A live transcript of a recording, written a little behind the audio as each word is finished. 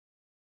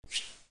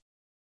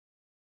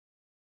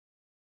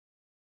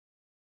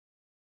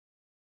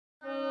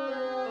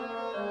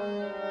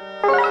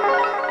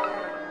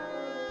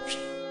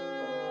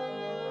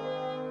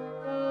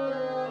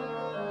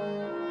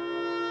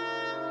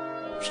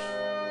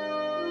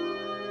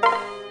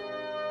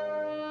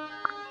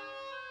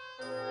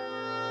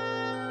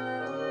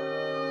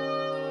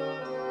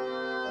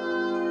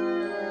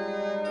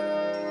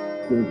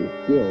Stranger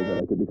still that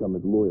I could become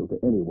as loyal to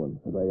anyone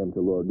as I am to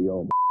Lord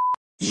Yom.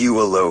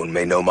 You alone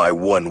may know my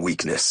one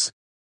weakness.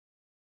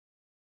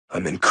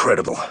 I'm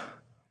incredible.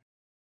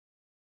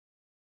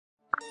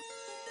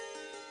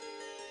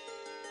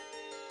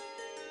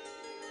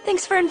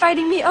 Thanks for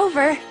inviting me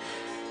over,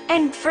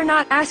 and for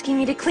not asking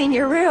me to clean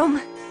your room.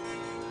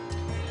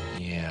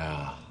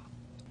 Yeah.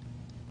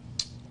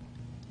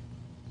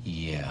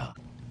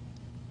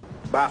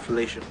 Bye,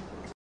 Felicia.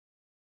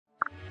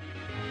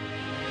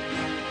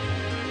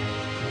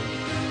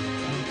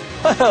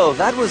 Well,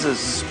 that was a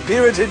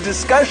spirited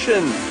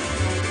discussion.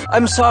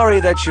 I'm sorry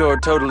that you're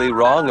totally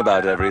wrong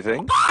about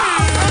everything.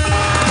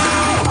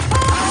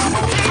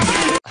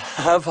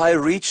 Have I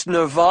reached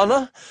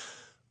nirvana?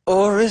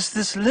 Or is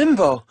this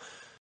limbo?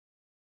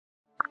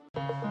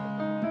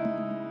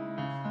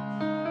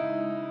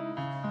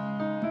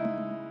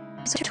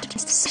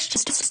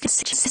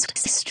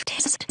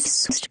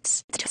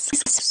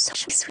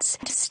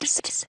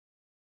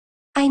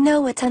 I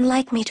know it's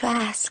unlike me to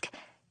ask,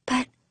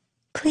 but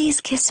please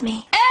kiss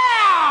me.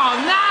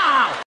 Ew,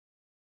 no!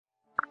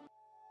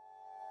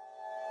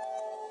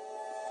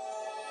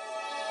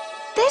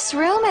 This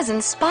room has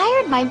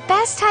inspired my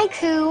best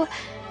haiku.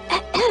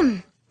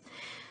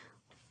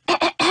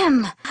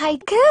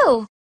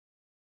 Haiku.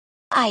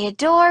 I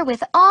adore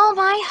with all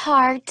my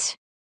heart.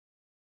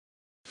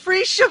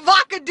 Free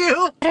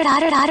Shavakadu!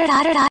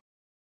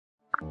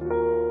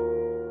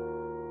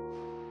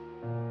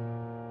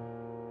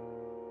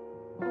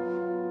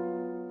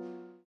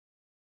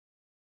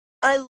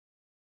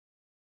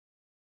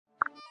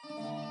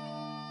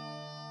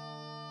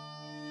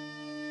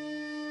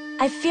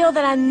 I feel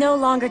that I'm no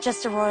longer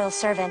just a royal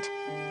servant.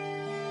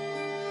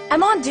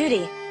 I'm on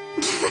duty.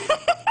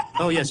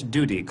 Oh yes,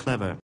 duty,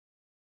 clever.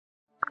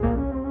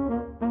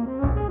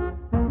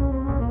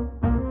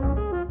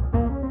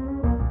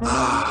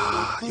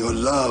 Ah, your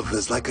love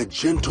is like a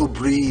gentle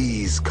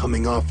breeze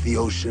coming off the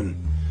ocean.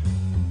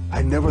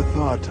 I never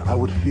thought I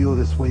would feel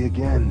this way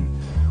again.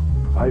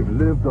 I've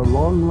lived a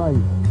long life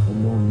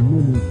and known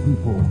many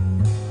people,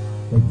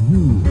 but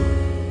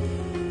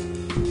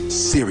you...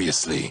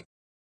 Seriously.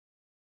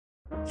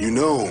 You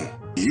know,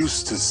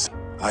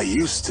 I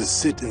used to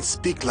sit and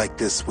speak like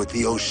this with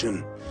the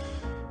ocean.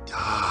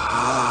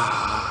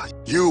 Ah,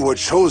 you were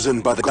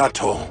chosen by the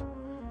Gato.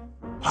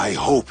 I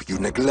hope you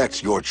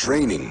neglect your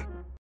training.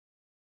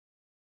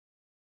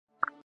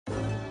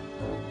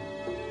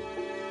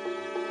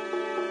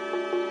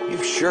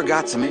 You've sure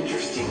got some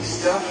interesting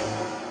stuff.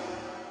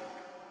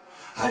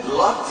 I'd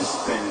love to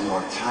spend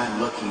more time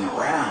looking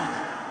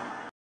around.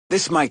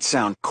 This might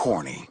sound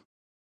corny,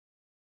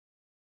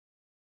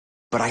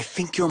 but I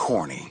think you're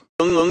corny.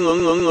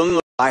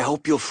 I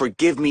hope you'll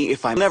forgive me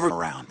if I'm never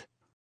around.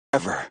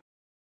 Ever.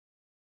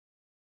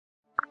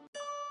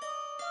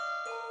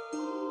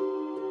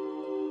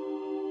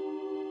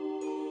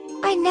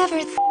 I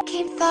never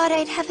thought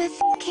I'd have a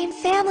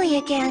family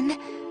again.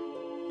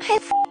 I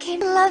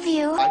love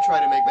you. I try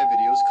to make my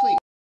videos clean.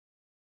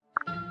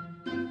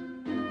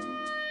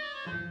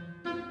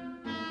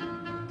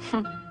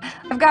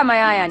 I've got my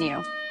eye on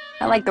you.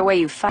 I like the way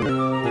you fight.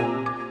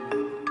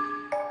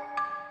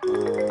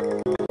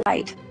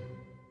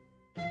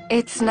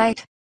 It's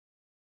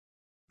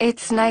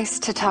nice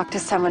to talk to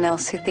someone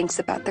else who thinks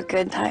about the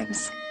good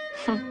times.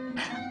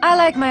 I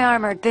like my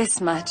armor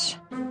this much,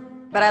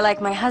 but I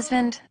like my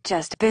husband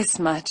just this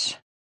much.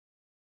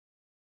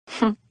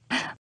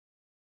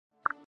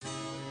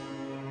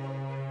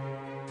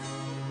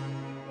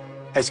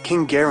 As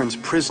King Garen's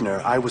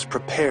prisoner, I was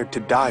prepared to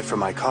die for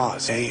my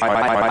cause.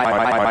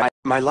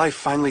 My life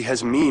finally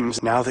has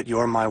memes now that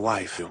you're my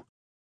wife.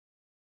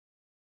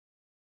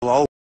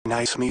 Oh,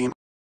 nice meme.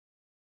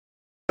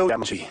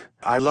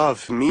 I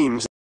love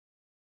memes.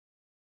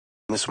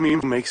 This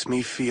meme makes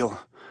me feel...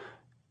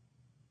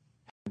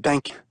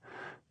 Thank you.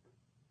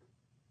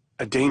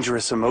 A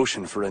dangerous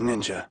emotion for a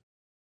ninja.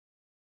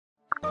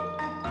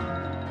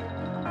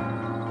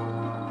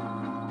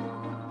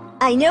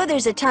 I know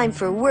there's a time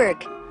for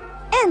work,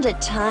 and a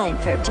time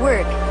for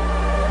work.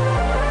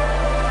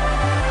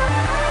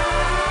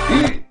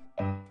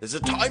 There's a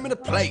time and a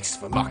place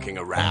for mucking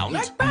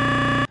around.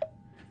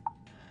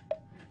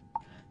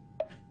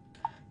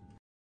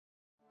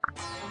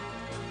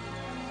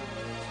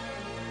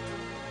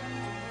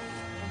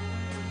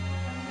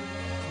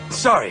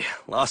 Sorry,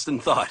 lost in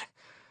thought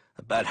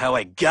about how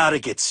I gotta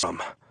get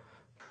some.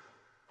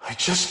 I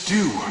just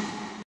do.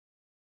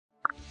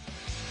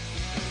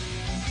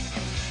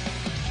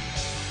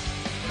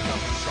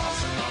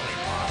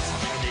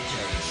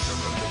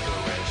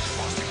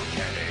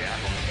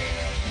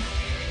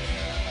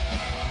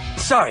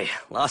 Sorry,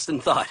 lost in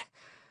thought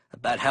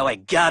about how I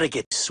gotta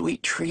get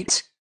sweet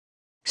treats,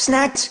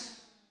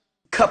 Snacks,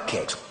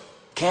 cupcakes,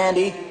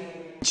 candy,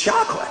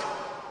 chocolate,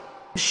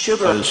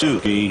 sugar.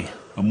 Suki,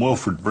 I'm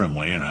Wilfred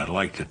Brimley, and I'd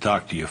like to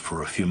talk to you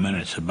for a few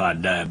minutes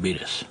about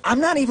diabetes. I'm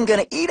not even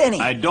gonna eat any.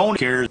 I don't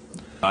care.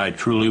 I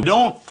truly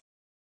don't.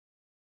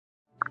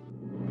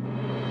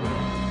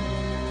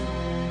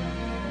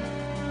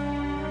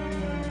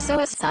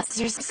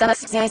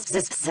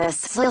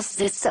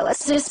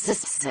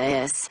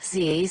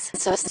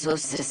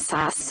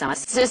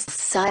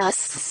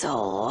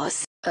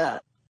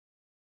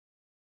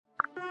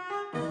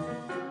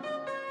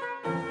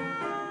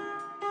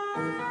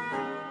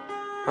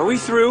 Are we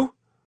through?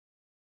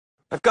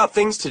 I've got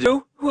things to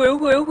do.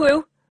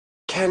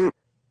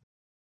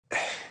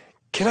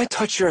 Can I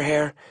touch your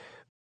hair?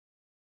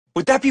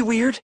 Would that be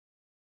weird?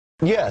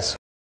 Yes.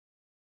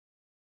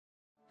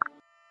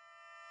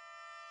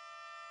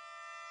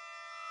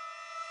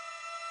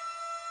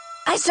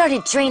 I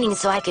started training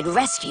so I could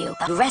rescue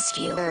the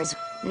rescuers.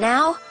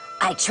 Now,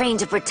 I train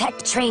to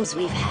protect trains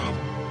we've had.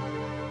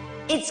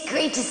 It's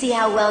great to see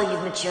how well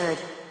you've matured.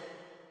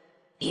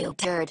 You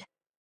turd.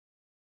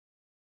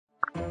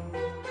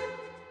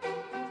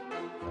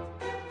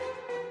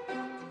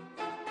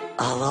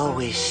 I'll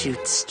always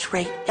shoot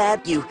straight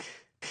at you.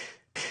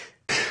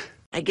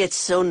 I get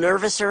so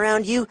nervous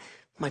around you,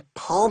 my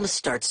palms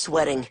start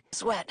sweating.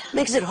 Sweat.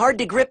 Makes it hard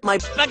to grip my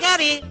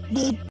Spaghetti!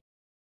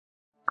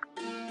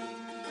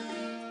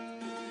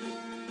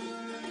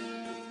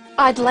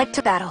 I'd like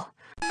to battle.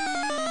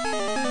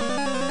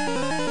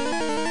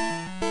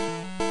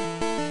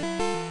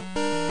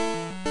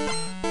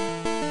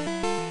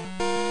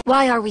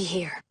 Why are we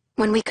here,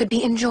 when we could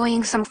be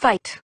enjoying some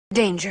fight,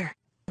 danger,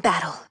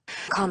 battle,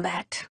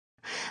 combat?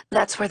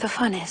 That's where the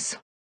fun is.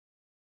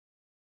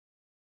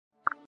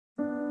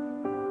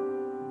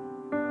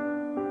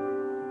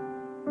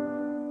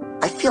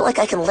 I feel like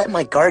I can let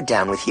my guard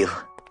down with you.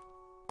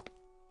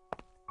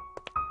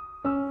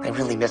 I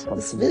really miss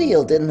this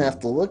video didn't have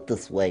to look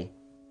this way.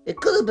 It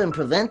could have been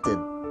prevented.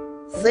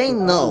 Say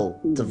no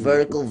to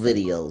vertical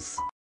videos.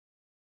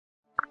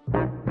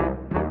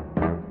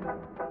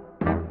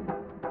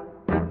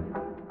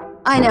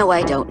 I know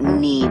I don't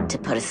need to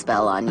put a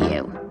spell on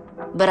you,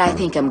 but I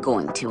think I'm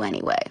going to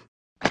anyway.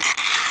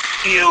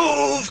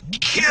 You've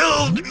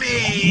killed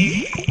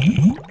me!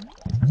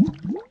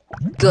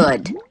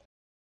 Good.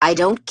 I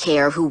don't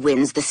care who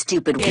wins the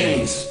stupid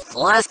games.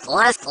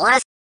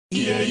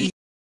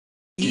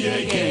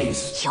 EA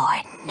games.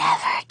 You're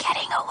never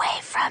getting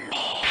away from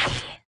me.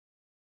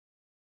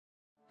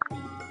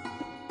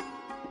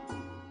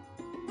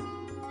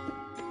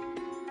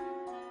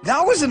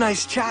 That was a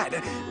nice chat.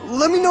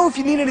 Let me know if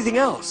you need anything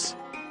else.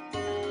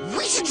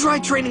 We should try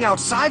training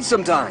outside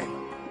sometime.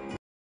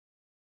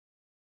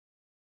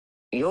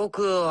 よ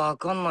くわ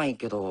かんない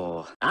け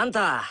ど、あん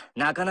た、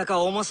なかなか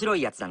面白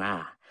いやつだ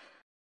な。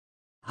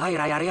はい、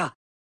やるよ。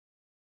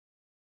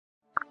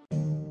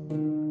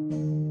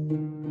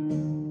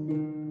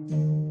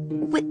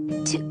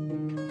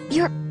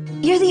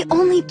You're the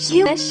only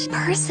Jewish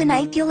person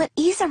I feel at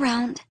ease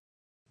around.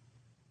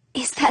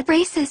 Is that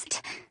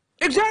racist?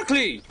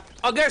 Exactly!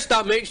 I guess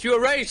that makes you a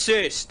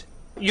racist.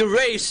 You're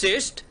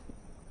racist?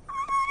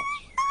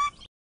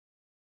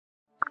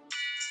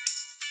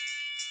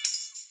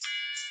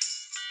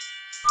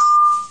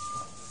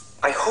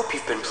 I hope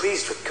you've been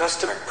pleased with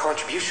customer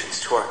contributions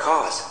to our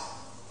cause.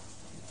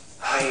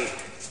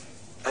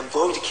 I'm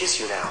going to kiss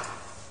you now.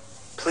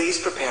 Please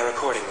prepare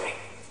accordingly.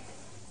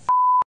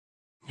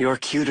 You're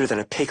cuter than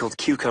a pickled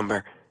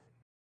cucumber.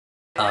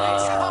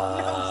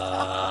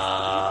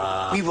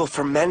 We will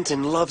ferment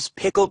in love's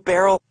pickle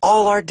barrel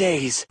all our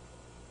days.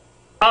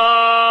 You're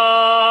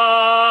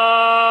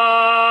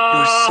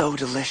so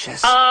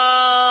delicious.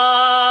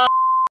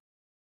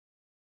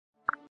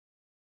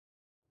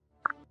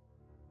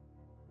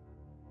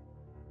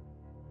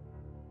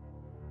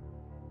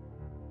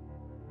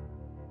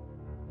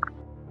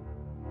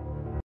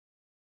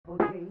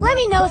 Let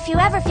me know if you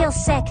ever feel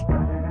sick.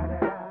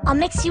 I'll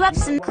mix you up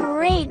some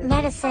great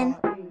medicine.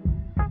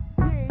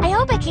 I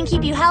hope I can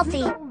keep you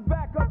healthy.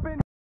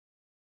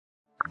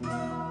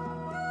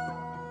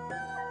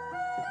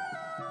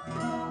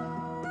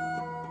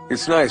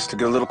 It's nice to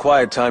get a little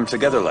quiet time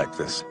together like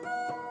this.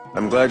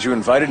 I'm glad you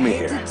invited me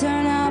here.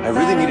 I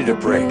really needed a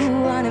break.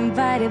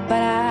 Uninvited,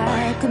 but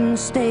I couldn't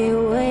stay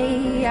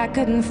away. I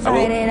couldn't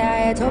fight it. I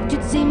had hoped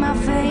you'd see my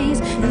face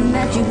and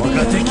that you'd be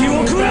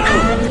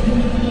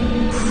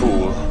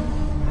Fool.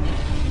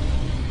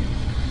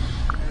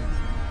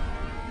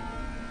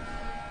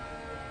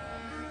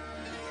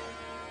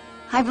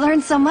 I've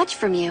learned so much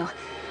from you.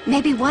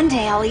 Maybe one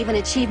day I'll even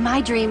achieve my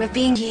dream of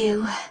being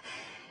you.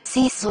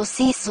 Cecil.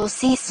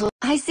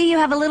 I see you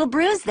have a little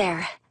bruise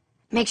there.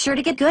 Make sure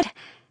to get good.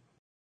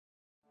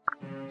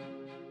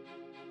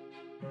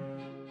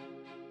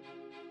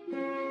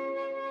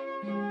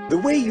 The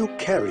way you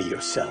carry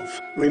yourself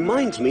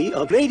reminds me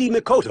of Lady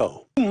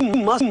Mikoto.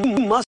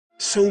 Must.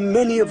 So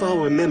many of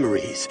our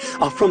memories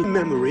are from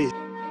memories.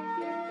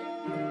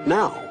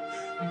 Now,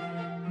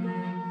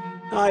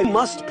 I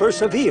must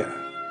persevere.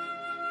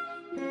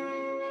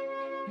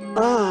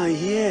 Ah,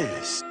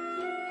 yes.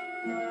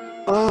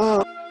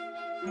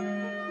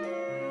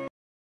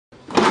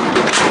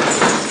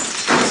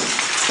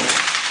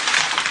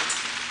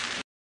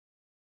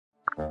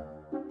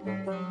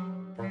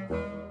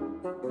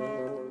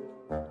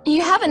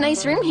 You have a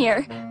nice room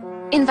here.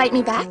 Invite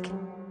me back?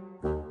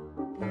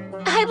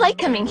 I like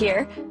coming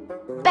here.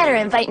 Better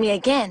invite me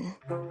again.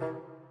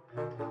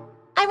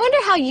 I wonder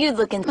how you'd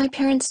look in my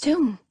parents'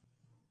 tomb.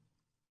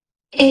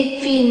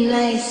 It'd be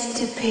nice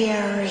to pay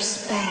our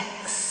respects.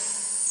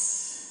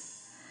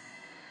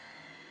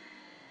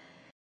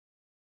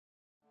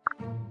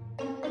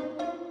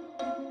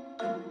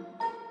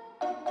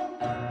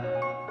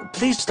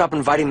 Please stop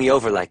inviting me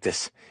over like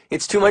this.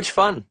 It's too much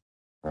fun.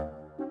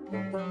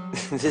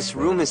 This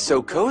room is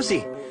so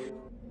cozy.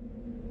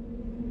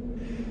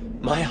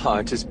 My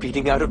heart is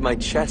beating out of my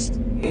chest.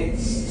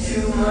 It's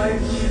too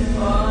much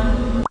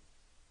fun.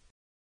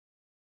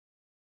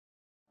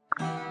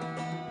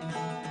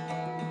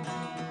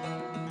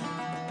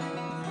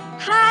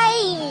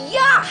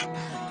 Hi-ya!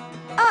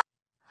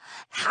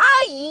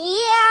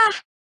 Hi-ya!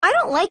 I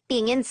don't like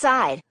being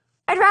inside.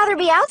 I'd rather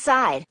be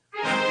outside.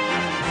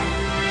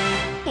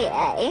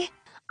 Yay.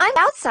 I'm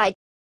outside.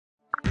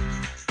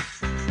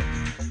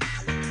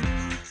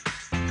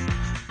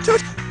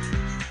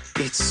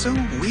 It's so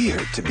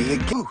weird to be a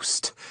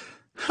ghost.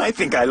 I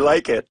think I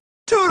like it.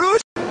 Toodles!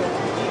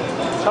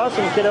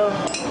 Awesome, kiddo.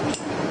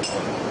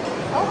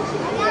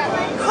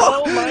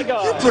 Oh my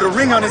god. You put a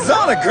ring on his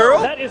honor,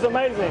 girl! That is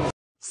amazing.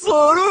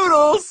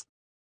 Slow-doodles!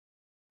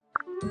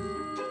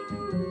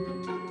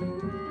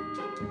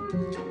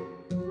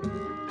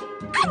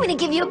 I'm gonna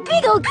give you a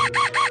big old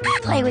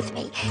play with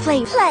me.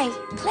 Play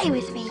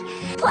with me.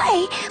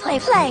 Play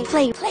play.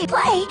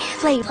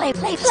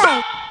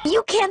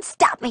 You can't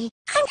stop me.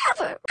 I'm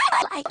never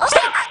like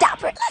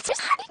stop her. Let's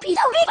just be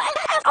so big.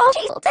 Oh,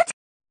 Jesus. That's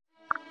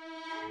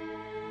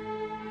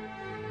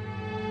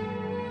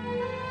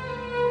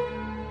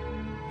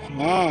And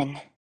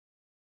then...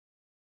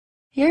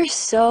 You're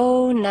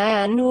so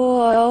nice.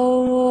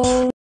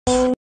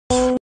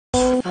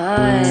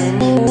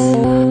 Fun.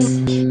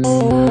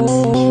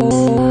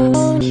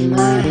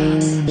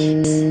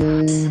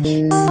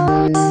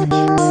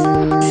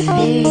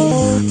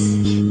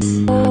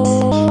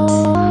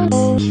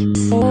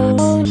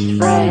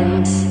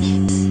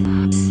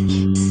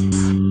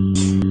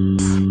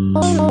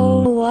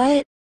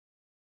 What?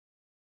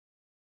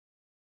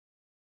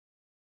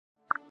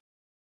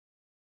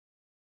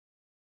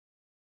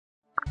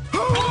 Who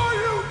are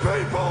you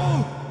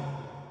people?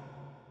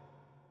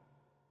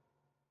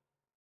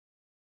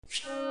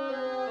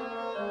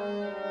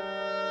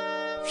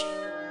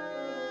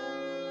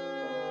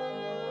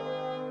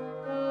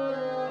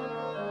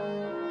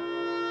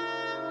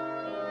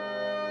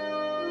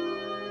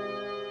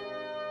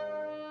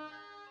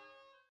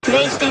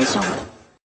 PlayStation